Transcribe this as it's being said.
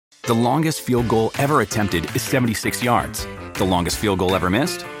The longest field goal ever attempted is 76 yards. The longest field goal ever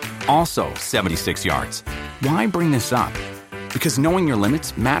missed? Also 76 yards. Why bring this up? Because knowing your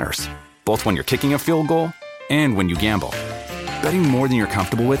limits matters, both when you're kicking a field goal and when you gamble. Betting more than you're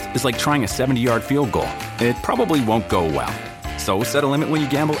comfortable with is like trying a 70-yard field goal. It probably won't go well. So set a limit when you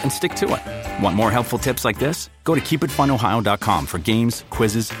gamble and stick to it. Want more helpful tips like this? Go to keepitfunohio.com for games,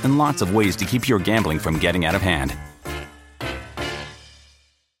 quizzes, and lots of ways to keep your gambling from getting out of hand.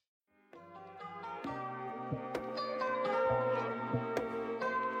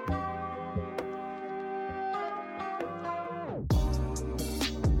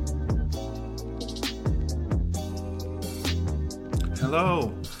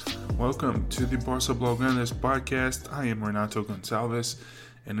 Hello, welcome to the Barca Blogones podcast. I am Renato Gonçalves,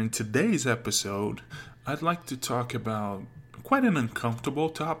 and in today's episode, I'd like to talk about quite an uncomfortable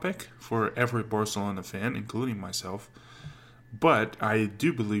topic for every Barcelona fan, including myself. But I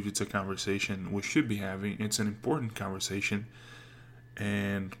do believe it's a conversation we should be having. It's an important conversation,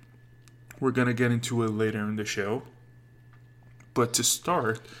 and we're going to get into it later in the show. But to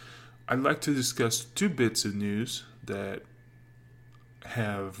start, I'd like to discuss two bits of news that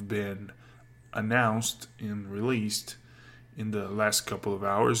have been announced and released in the last couple of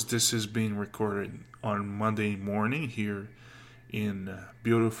hours. This is being recorded on Monday morning here in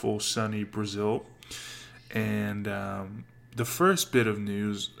beautiful sunny Brazil, and the first bit of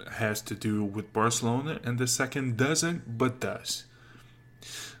news has to do with Barcelona and the second doesn't but does.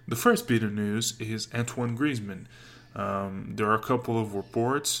 The first bit of news is Antoine Griezmann. There are a couple of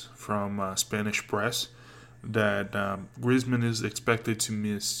reports from Spanish press that Griezmann is expected to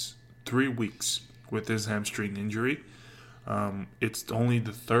miss 3 weeks with his hamstring injury. It's only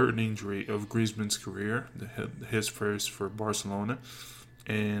the third injury of Griezmann's career, his first for Barcelona.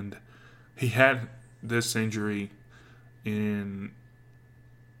 And he had this injury in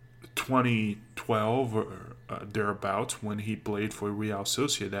 2012 or thereabouts when he played for Real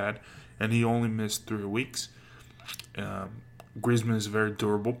Sociedad, and he only missed 3 weeks. Griezmann is a very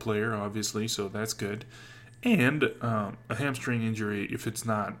durable player, obviously, so that's good. And a hamstring injury, if it's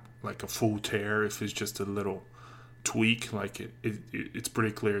not like a full tear, if it's just a little tweak, like it's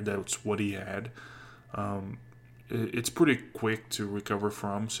pretty clear that's what he had. It's pretty quick to recover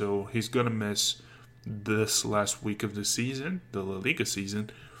from, so he's going to miss this last week of the season, the La Liga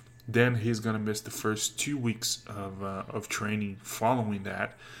season. Then he's going to miss the first 2 weeks of training following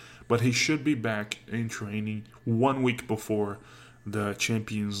that. But he should be back in training 1 week before the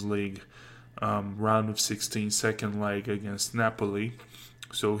Champions League round of 16, second leg against Napoli.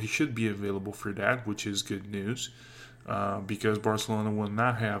 So he should be available for that, which is good news, because Barcelona will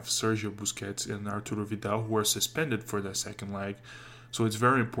not have Sergio Busquets and Arturo Vidal, who are suspended for that second leg. So it's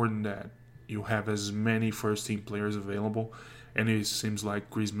very important that you have as many first-team players available, and it seems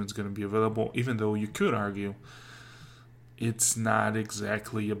like Griezmann's going to be available, even though you could argue it's not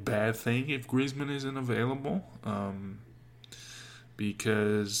exactly a bad thing if Griezmann isn't available,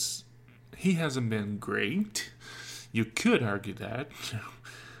 because he hasn't been great. You could argue that,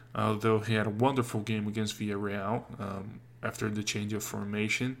 although he had a wonderful game against Villarreal after the change of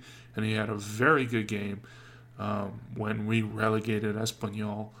formation, and he had a very good game when we relegated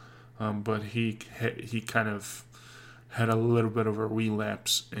Espanyol, but he kind of had a little bit of a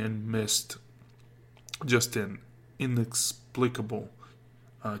relapse and missed just an inexplicable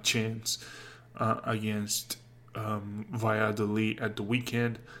chance against Valladolid at the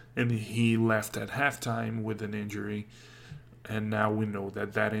weekend, and he left at halftime with an injury, and now we know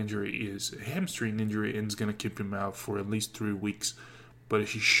that injury is a hamstring injury and is going to keep him out for at least 3 weeks, but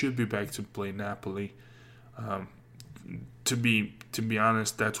he should be back to play Napoli. To be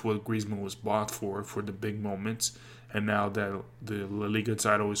honest, that's what Griezmann was bought for the big moments, and now that the La Liga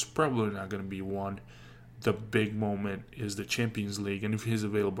title is probably not going to be won, the big moment is the Champions League, and if he's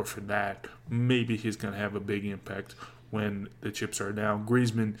available for that, maybe he's going to have a big impact when the chips are down.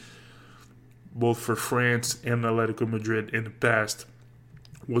 Griezmann, both for France and Atletico Madrid in the past,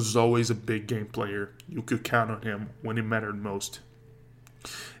 was always a big game player. You could count on him when it mattered most.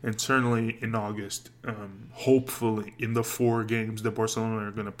 And certainly in August, hopefully in the 4 games that Barcelona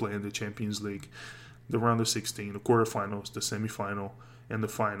are going to play in the Champions League, the round of 16, the quarterfinals, the semifinal, and the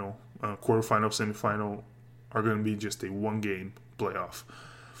final, quarterfinal, semifinal, are going to be just a 1-game playoff.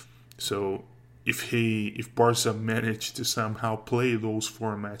 So if Barca managed to somehow play those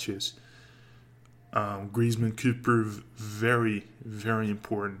 4 matches, Griezmann could prove very, very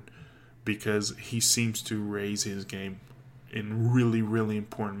important, because he seems to raise his game in really, really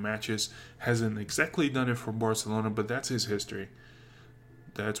important matches. Hasn't exactly done it for Barcelona, but that's his history.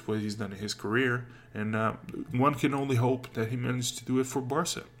 That's what he's done in his career, and one can only hope that he managed to do it for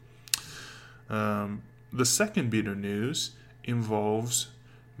Barca. The second bit of news involves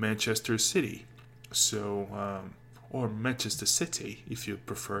Manchester City. So, or Manchester City, if you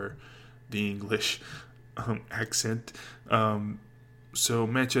prefer the English accent. So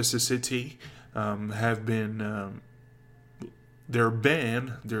Manchester City have been their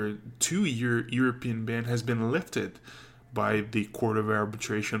 2-year European ban has been lifted by the Court of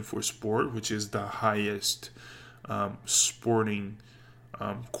Arbitration for Sport, which is the highest sporting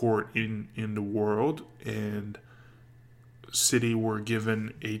court in the world, and City were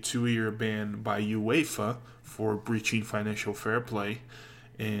given a 2-year ban by UEFA for breaching financial fair play,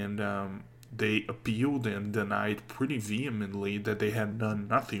 and they appealed and denied pretty vehemently that they had done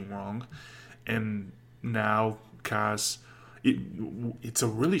nothing wrong. And now CAS, it's a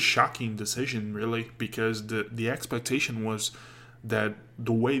really shocking decision, really, because the expectation was that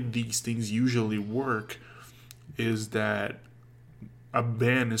the way these things usually work is that a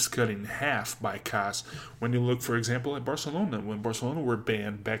ban is cut in half by CAS. When you look, for example, at Barcelona, when Barcelona were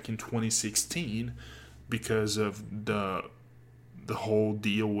banned back in 2016 because of the whole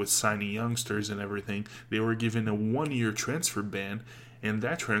deal with signing youngsters and everything, they were given a 1-year transfer ban, and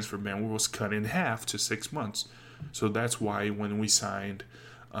that transfer ban was cut in half to 6 months. So that's why when we signed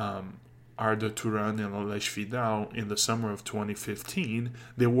Arda Turan and Aleix Vidal in the summer of 2015,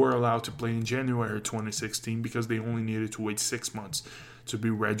 they were allowed to play in January 2016 because they only needed to wait 6 months to be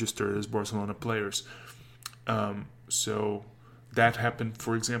registered as Barcelona players. So that happened,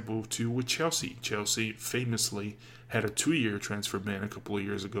 for example, too with Chelsea. Chelsea famously had a 2-year transfer ban a couple of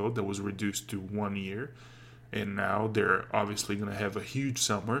years ago that was reduced to 1 year. And now they're obviously going to have a huge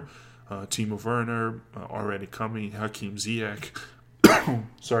summer. Timo Werner already coming, Hakim Ziyech,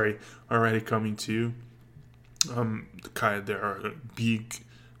 already coming too. There are big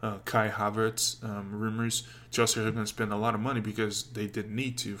Kai Havertz rumors. Chelsea are going to spend a lot of money because they didn't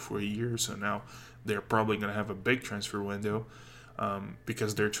need to for a year, so now they're probably going to have a big transfer window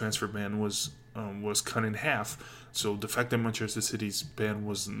because their transfer ban was cut in half. So the fact that Manchester City's ban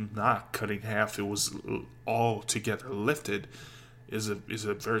was not cut in half, it was altogether lifted, is a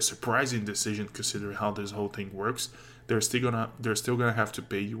very surprising decision considering how this whole thing works. They're still gonna have to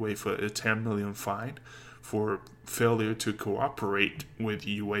pay UEFA a 10 million fine for failure to cooperate with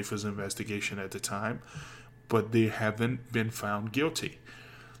UEFA's investigation at the time, but they haven't been found guilty.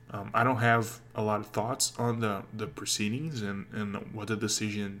 I don't have a lot of thoughts on the proceedings and what the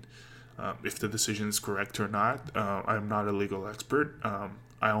decision, if the decision is correct or not. I'm not a legal expert.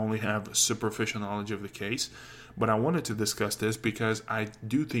 I only have superficial knowledge of the case, but I wanted to discuss this because I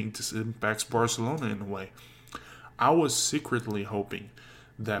do think this impacts Barcelona in a way. I was secretly hoping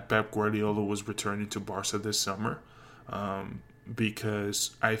that Pep Guardiola was returning to Barca this summer,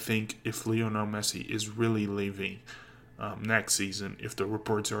 because I think if Lionel Messi is really leaving next season, if the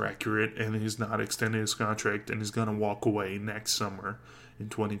reports are accurate, and he's not extending his contract and he's going to walk away next summer in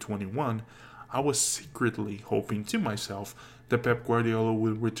 2021, I was secretly hoping to myself that Pep Guardiola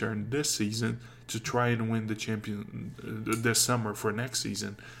would return this season to try and win the this summer for next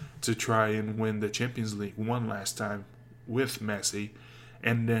season, to try and win the Champions League one last time with Messi,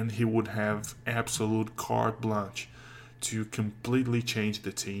 and then he would have absolute carte blanche to completely change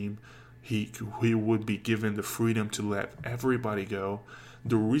the team. He would be given the freedom to let everybody go.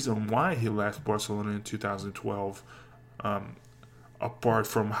 The reason why he left Barcelona in 2012, apart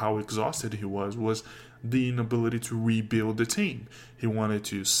from how exhausted he was the inability to rebuild the team. He wanted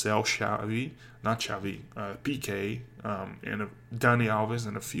to sell Piqué, and Dani Alves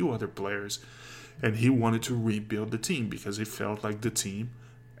and a few other players, and he wanted to rebuild the team because he felt like the team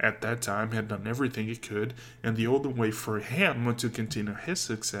at that time had done everything it could, and the only way for him to continue his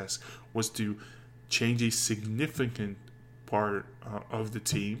success was to change a significant part of the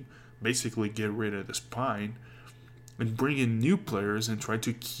team, basically get rid of the spine, and bring in new players and try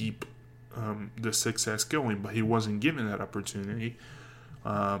to keep the success going. But he wasn't given that opportunity,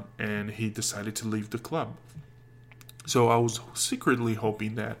 and he decided to leave the club. So I was secretly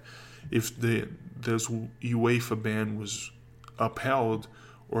hoping that if this UEFA ban was upheld,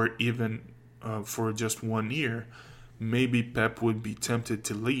 or even for just 1 year, maybe Pep would be tempted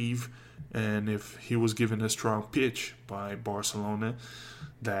to leave. And if he was given a strong pitch by Barcelona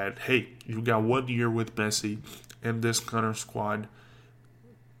that, hey, you got 1 year with Messi and this kind of squad,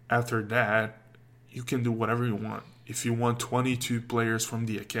 after that, you can do whatever you want. If you want 22 players from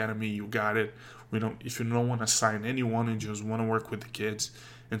the academy, you got it. If you don't want to sign anyone and just want to work with the kids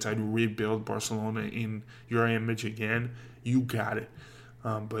and try to rebuild Barcelona in your image again, you got it.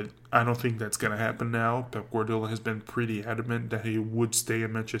 But I don't think that's going to happen now. Pep Guardiola has been pretty adamant that he would stay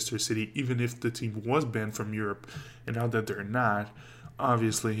in Manchester City even if the team was banned from Europe. And now that they're not,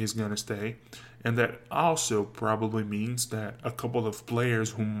 obviously he's going to stay. And that also probably means that a couple of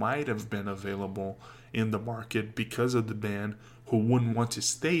players who might have been available in the market because of the ban, who wouldn't want to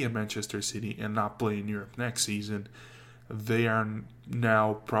stay in Manchester City and not play in Europe next season, they are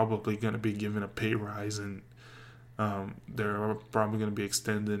now probably going to be given a pay rise, and they're probably going to be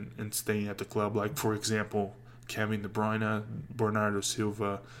extended and staying at the club. Like, for example, Kevin De Bruyne, Bernardo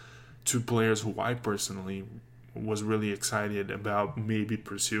Silva, two players who I personally was really excited about maybe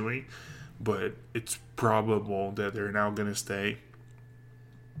pursuing, but it's probable that they're now going to stay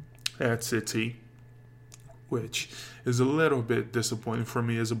at City, which is a little bit disappointing for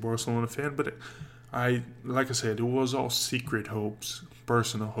me as a Barcelona fan. But like I said, it was all secret hopes,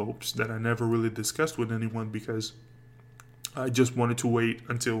 personal hopes that I never really discussed with anyone because I just wanted to wait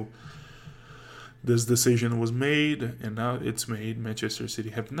until this decision was made, and now it's made. Manchester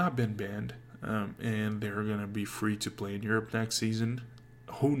City have not been banned, and they're going to be free to play in Europe next season.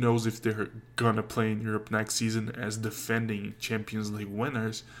 Who knows if they're going to play in Europe next season as defending Champions League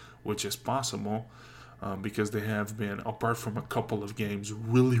winners, which is possible, because they have been, apart from a couple of games,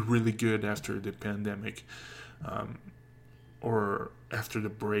 really, really good after the pandemic, or after the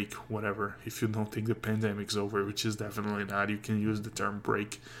break, whatever. If you don't think the pandemic's over, which is definitely not, you can use the term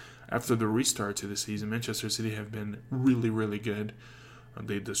break. After the restart to the season, Manchester City have been really, really good.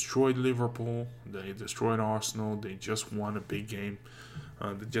 They destroyed Liverpool. They destroyed Arsenal. They just won a big game.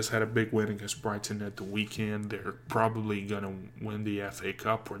 They just had a big win against Brighton at the weekend. They're probably going to win the FA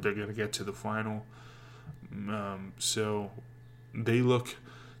Cup, or they're going to get to the final. So they look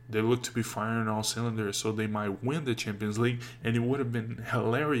to be firing all cylinders, so they might win the Champions League. And it would have been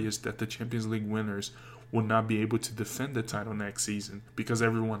hilarious that the Champions League winners would not be able to defend the title next season, because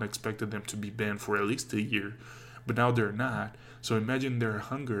everyone expected them to be banned for at least a year. But now they're not. So imagine their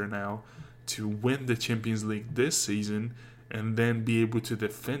hunger now to win the Champions League this season and then be able to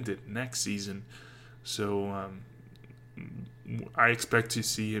defend it next season. So I expect to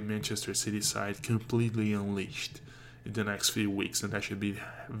see a Manchester City side completely unleashed in the next few weeks, and that should be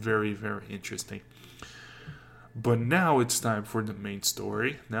very, very interesting. But now it's time for the main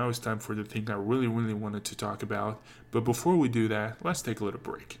story. Now it's time for the thing I really, really wanted to talk about. But before we do that, let's take a little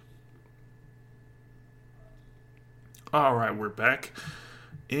break. Alright, we're back.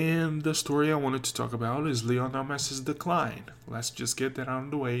 And the story I wanted to talk about is Lionel Messi's decline. Let's just get that out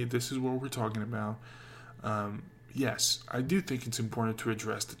of the way. This is what we're talking about. Yes, I do think it's important to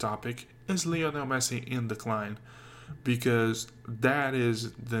address the topic. Is Lionel Messi in decline? Because that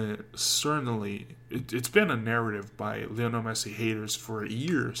is certainly, it's been a narrative by Lionel Messi haters for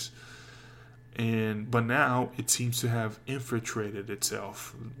years. But now it seems to have infiltrated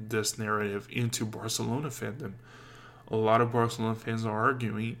itself, this narrative, into Barcelona fandom. A lot of Barcelona fans are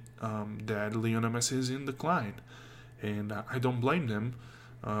arguing that Lionel Messi is in decline. And I don't blame them,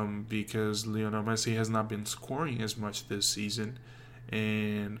 because Lionel Messi has not been scoring as much this season.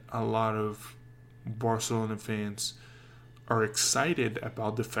 And a lot of Barcelona fans are excited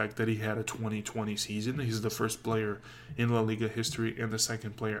about the fact that he had a 2020 season. He's the first player in La Liga history and the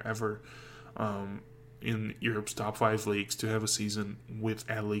second player ever in Europe's top 5 leagues to have a season with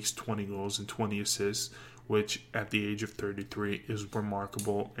at least 20 goals and 20 assists, which at the age of 33 is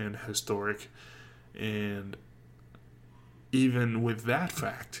remarkable and historic. And even with that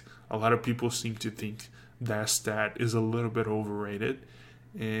fact, a lot of people seem to think that stat is a little bit overrated,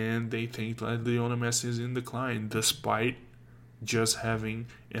 and they think that Lionel Messi is in decline, despite just having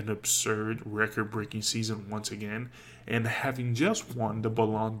an absurd record-breaking season once again, and having just won the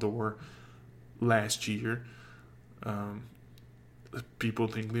Ballon d'Or last year. People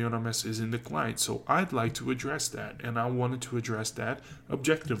think Lionel Messi is in decline, so I'd like to address that, and I wanted to address that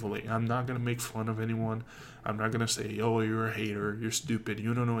objectively. I'm not going to make fun of anyone. I'm not going to say, oh, you're a hater, you're stupid,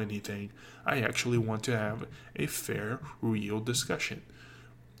 you don't know anything. I actually want to have a fair, real discussion.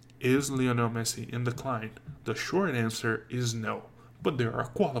 Is Lionel Messi in decline? The short answer is no, but there are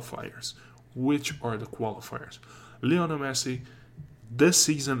qualifiers. Which are the qualifiers? Lionel Messi, this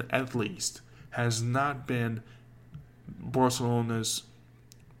season at least, has not been Barcelona's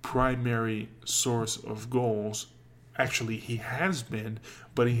primary source of goals. Actually, he has been,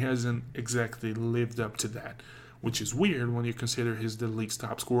 but he hasn't exactly lived up to that, which is weird when you consider he's the league's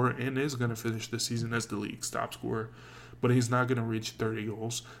top scorer and is going to finish the season as the league's top scorer. But he's not going to reach 30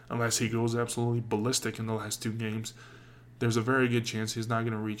 goals unless he goes absolutely ballistic in the last 2 games. There's a very good chance he's not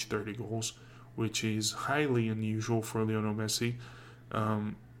going to reach 30 goals, which is highly unusual for Lionel Messi.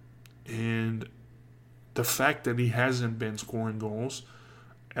 And the fact that he hasn't been scoring goals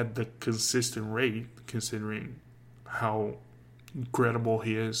at the consistent rate, considering how incredible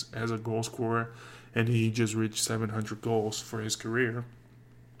he is as a goal scorer, and he just reached 700 goals for his career.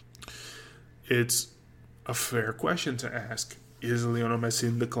 It's a fair question to ask. Is Lionel Messi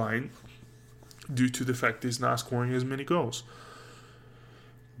in decline due to the fact he's not scoring as many goals?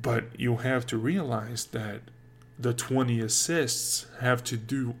 But you have to realize that the 20 assists have to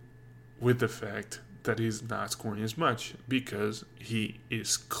do with the fact that he's not scoring as much, because he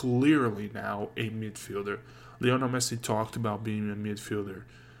is clearly now a midfielder. Lionel Messi talked about being a midfielder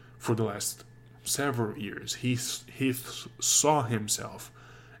for the last several years. He saw himself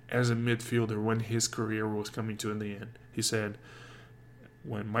as a midfielder when his career was coming to the end. He said,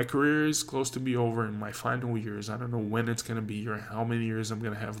 when my career is close to be over in my final years, I don't know when it's going to be or how many years I'm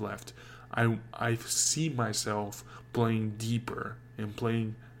going to have left, I see myself playing deeper and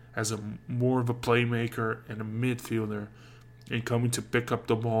playing as more of a playmaker and a midfielder, and coming to pick up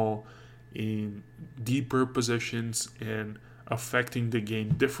the ball in deeper positions and affecting the game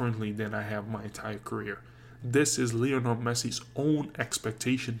differently than I have my entire career. This is Lionel Messi's own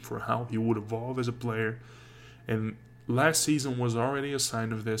expectation for how he would evolve as a player, and last season was already a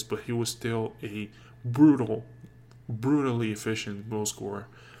sign of this, but he was still a brutally efficient goal scorer.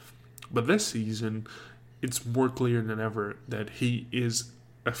 But this season, it's more clear than ever that he is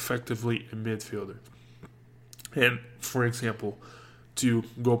effectively a midfielder. And for example, to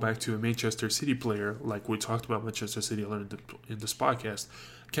go back to a Manchester City player, like we talked about Manchester City in this podcast,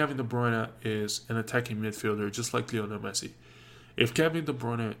 Kevin De Bruyne is an attacking midfielder just like Lionel Messi. If Kevin De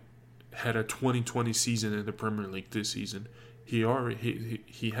Bruyne had a 2020 season in the Premier League this season, he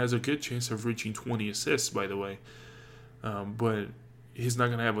has a good chance of reaching 20 assists, by the way. But he's not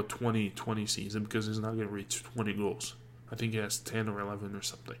going to have a 2020 season because he's not going to reach 20 goals. I think he has 10 or 11 or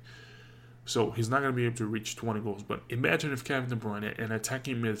something. So he's not going to be able to reach 20 goals. But imagine if Kevin De Bruyne, an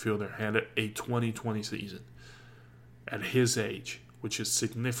attacking midfielder, had a 2020 season at his age, which is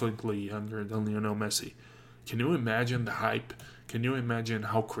significantly younger than Lionel Messi. Can you imagine the hype? Can you imagine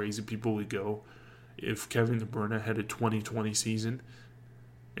how crazy people would go if Kevin De Bruyne had a 2020 season?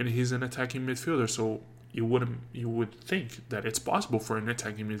 And he's an attacking midfielder, so you would think that it's possible for an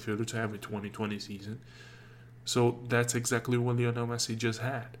attacking midfielder to have a 2020 season. So that's exactly what Lionel Messi just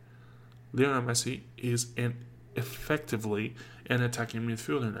had. Lionel Messi is effectively an attacking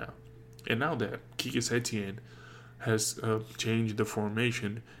midfielder now. And now that Quique Setien has changed the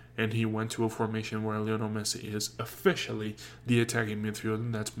formation, and he went to a formation where Lionel Messi is officially the attacking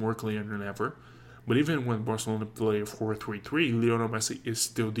midfielder, that's more clear than ever. But even when Barcelona play a 4-3-3, Lionel Messi is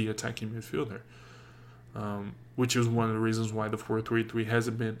still the attacking midfielder. Which is one of the reasons why the 4-3-3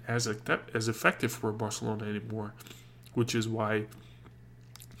 hasn't been as effective for Barcelona anymore. Which is why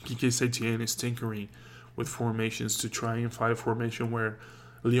Quique Setien is tinkering with formations to try and find a formation where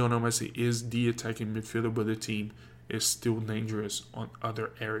Lionel Messi is the attacking midfielder, but the team is still dangerous on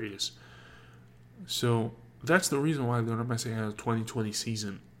other areas. So that's the reason why Lionel Messi has a 2020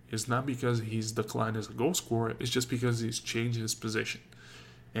 season. It's not because he's declined as a goal scorer, it's just because he's changed his position.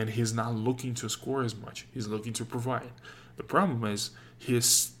 And he's not looking to score as much. He's looking to provide. The problem is he is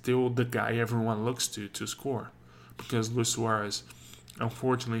still the guy everyone looks to score. Because Luis Suarez,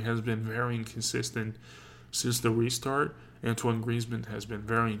 unfortunately, has been very inconsistent since the restart. Antoine Griezmann has been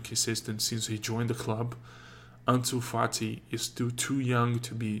very inconsistent since he joined the club. Ansu Fati is still too young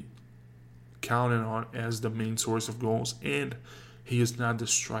to be counted on as the main source of goals. And he is not the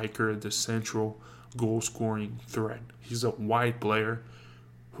striker, the central goal-scoring threat. He's a wide player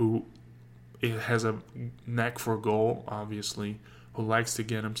who has a knack for goal, obviously, who likes to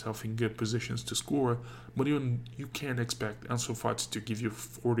get himself in good positions to score, but you can't expect Ansu Fati to give you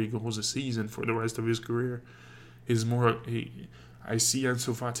 40 goals a season for the rest of his career. I see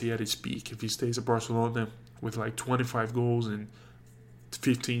Ansu Fati at his peak if he stays at Barcelona with like 25 goals and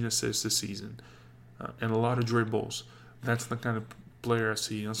 15 assists a season and a lot of dribbles. That's the kind of player I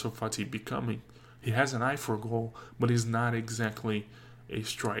see Ansu Fati becoming. He has an eye for a goal, but he's not exactly a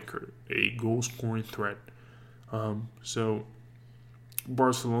striker, a goal-scoring threat. So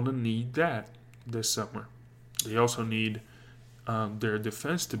Barcelona need that this summer. They also need their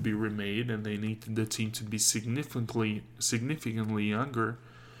defense to be remade, and they need the team to be significantly younger.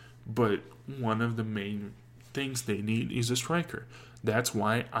 But one of the main things they need is a striker. That's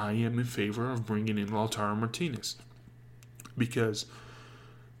why I am in favor of bringing in Lautaro Martinez, because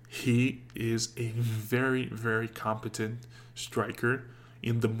he is a very, very competent striker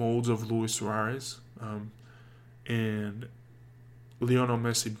in the molds of Luis Suarez, and Lionel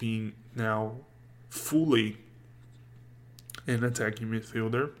Messi being now fully an attacking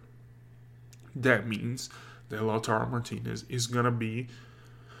midfielder. That means that Lautaro Martinez is going to be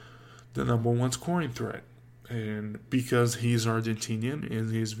the number one scoring threat. And because he's Argentinian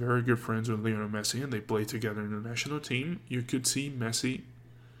and he's very good friends with Lionel Messi and they play together in the national team, you could see Messi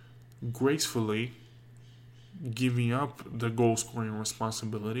gracefully giving up the goal scoring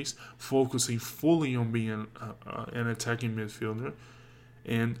responsibilities, focusing fully on being an attacking midfielder,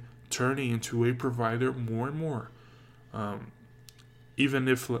 and turning into a provider more and more. Even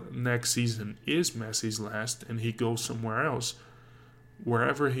if next season is Messi's last and he goes somewhere else,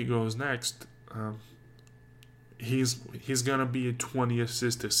 wherever he goes next, he's gonna be a 20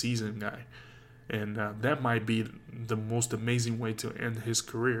 assist a season guy, and that might be the most amazing way to end his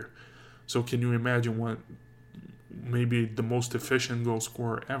career. So can you imagine what maybe the most efficient goal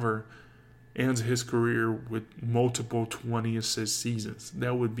scorer ever ends his career with multiple 20 assist seasons?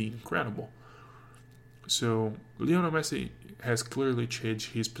 That would be incredible. So Lionel Messi has clearly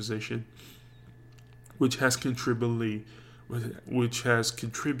changed his position, which has contributed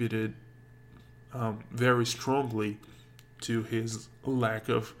very strongly to his lack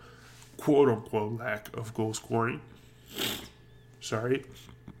of, quote unquote, lack of goal scoring. Sorry.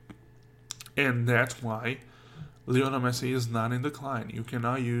 And that's why Lionel Messi is not in decline. You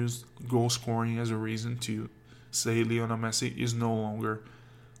cannot use goal scoring as a reason to say Lionel Messi is no longer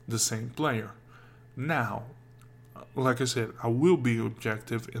the same player. Now, like I said, I will be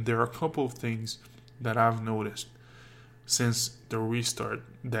objective, and there are a couple of things that I've noticed since the restart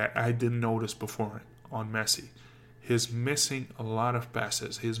that I didn't notice before on Messi. He's missing a lot of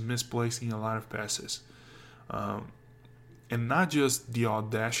passes. He's misplacing a lot of passes. And not just the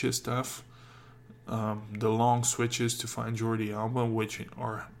audacious stuff, the long switches to find Jordi Alba, which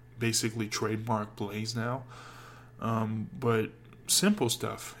are basically trademark plays now, but simple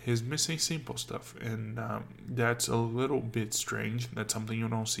stuff. He's missing simple stuff, and that's a little bit strange. That's something you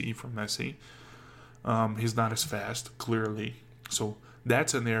don't see from Messi. He's not as fast, clearly. So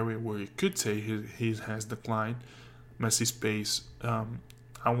that's an area where you could say he has declined. Messi's pace,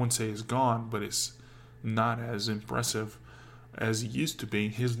 I wouldn't say is gone, but it's not as impressive as he used to be.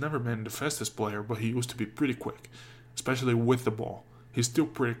 He's never been the fastest player, but he used to be pretty quick, especially with the ball. He's still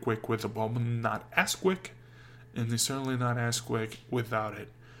pretty quick with the ball, but not as quick, and he's certainly not as quick without it.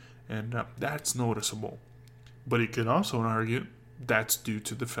 And that's noticeable. But you could also argue that's due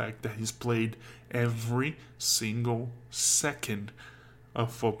to the fact that he's played every single second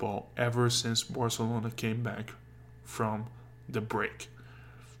of football ever since Barcelona came back from the break.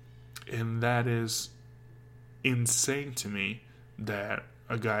 And that is insane to me, that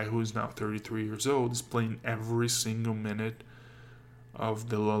a guy who is now 33 years old is playing every single minute of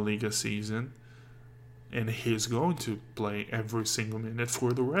the La Liga season, and he's going to play every single minute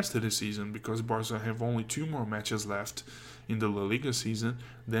for the rest of the season, because Barca have only 2 more matches left in the La Liga season.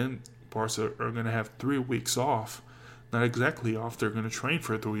 Then Barca are going to have 3 weeks off. Not exactly off, they're going to train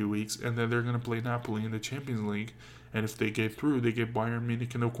for 3 weeks, and then they're going to play Napoli in the Champions League, and if they get through, they get Bayern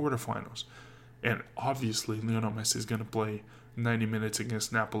Munich in the quarterfinals. And obviously, Lionel Messi is going to play 90 minutes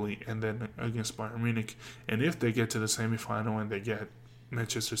against Napoli and then against Bayern Munich. And if they get to the semifinal and they get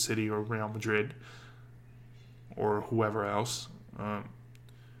Manchester City or Real Madrid or whoever else,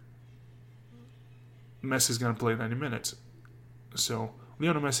 Messi is going to play 90 minutes. So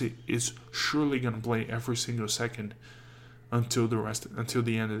Lionel Messi is surely going to play every single second until the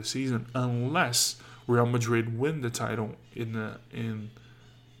end of the season, unless Real Madrid win the title in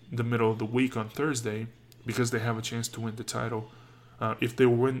the middle of the week on Thursday, because they have a chance to win the title. If they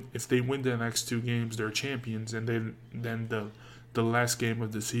win the next 2 games, they're champions, and then the last game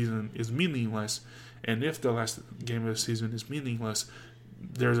of the season is meaningless. And if the last game of the season is meaningless,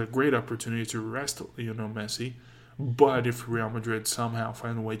 there's a great opportunity to rest Lionel Messi. But if Real Madrid somehow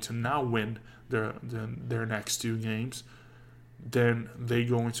find a way to now win their next 2 games, then they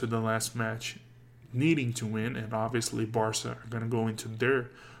go into the last match needing to win, and obviously Barca are going to go into their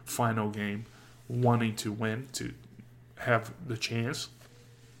final game wanting to win to have the chance,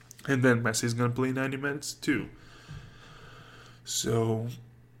 and then Messi's going to play 90 minutes too. So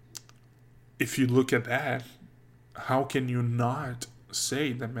if you look at that, how can you not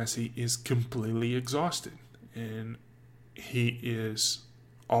say that Messi is completely exhausted? And he is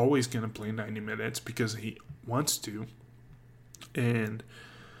always going to play 90 minutes because he wants to. And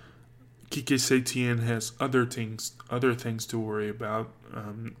Quique Setien has other things to worry about.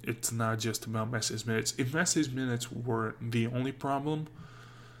 It's not just about Messi's minutes. If Messi's minutes were the only problem,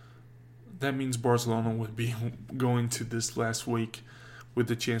 that means Barcelona would be going to this last week with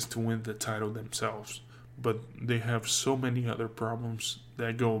the chance to win the title themselves. But they have so many other problems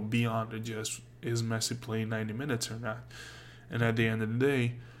that go beyond just is Messi playing 90 minutes or not. And at the end of the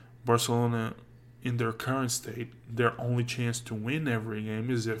day, Barcelona, in their current state, their only chance to win every game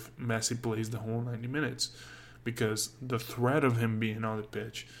is if Messi plays the whole 90 minutes. because the threat of him being on the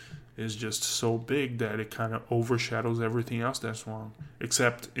pitch is just so big that it kind of overshadows everything else that's wrong,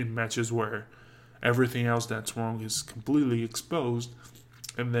 except in matches where everything else that's wrong is completely exposed,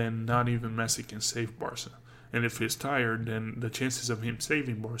 and then not even Messi can save Barca. And if he's tired, then the chances of him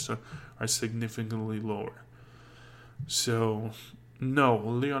saving Barca are significantly lower. So, no,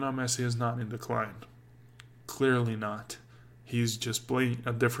 Lionel Messi is not in decline. Clearly not. He's just playing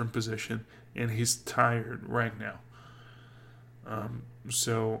a different position, and he's tired right now.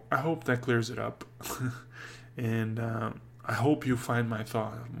 So I hope that clears it up, and I hope you found my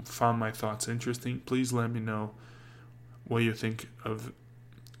thoughts interesting. Please let me know what you think of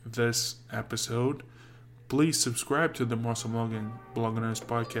this episode. Please subscribe to the Marcel Bloggers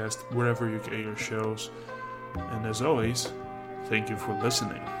podcast wherever you get your shows. And as always, thank you for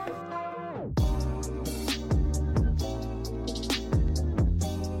listening.